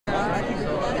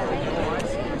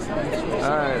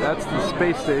That's the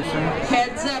space station.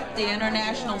 Heads up, the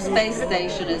International Space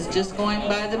Station is just going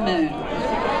by the moon.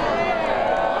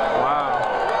 Wow.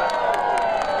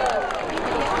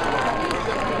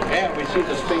 And we see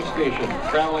the space station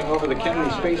traveling over the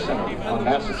Kennedy Space Center on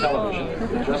NASA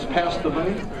television. Just past the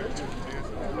moon.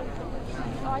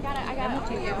 I got it.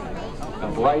 A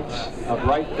bright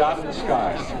dot in the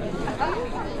sky.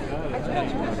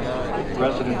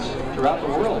 Residents throughout the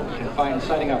world can find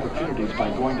sighting opportunities by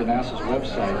going to NASA's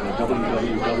website at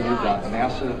www.nasa.gov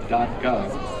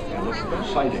and looking for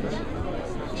sightings.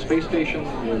 The space station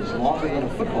is longer than a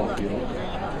football field.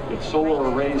 Its solar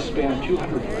arrays span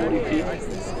 240 feet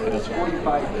and it's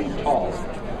 45 feet tall.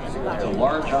 It's a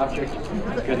large object,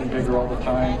 it's getting bigger all the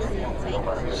time.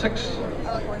 6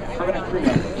 permanent crew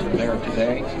members are there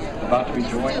today, about to be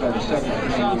joined by the 7th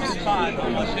crew science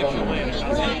in space.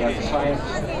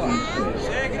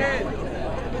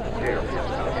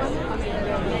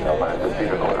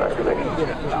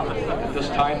 At this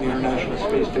time, the International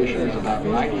Space Station is about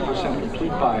 90%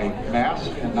 complete by mass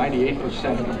and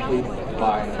 98% complete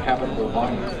by habitable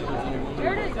volume.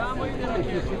 MS1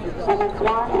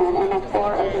 and MS4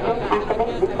 are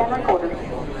activated. Descend recorders.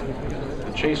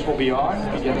 The chase will be on,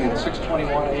 beginning at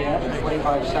 6:21 a.m. in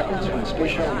 25 seconds when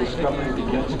Space Shuttle Discovery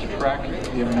begins to track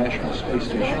the International Space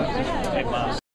Station.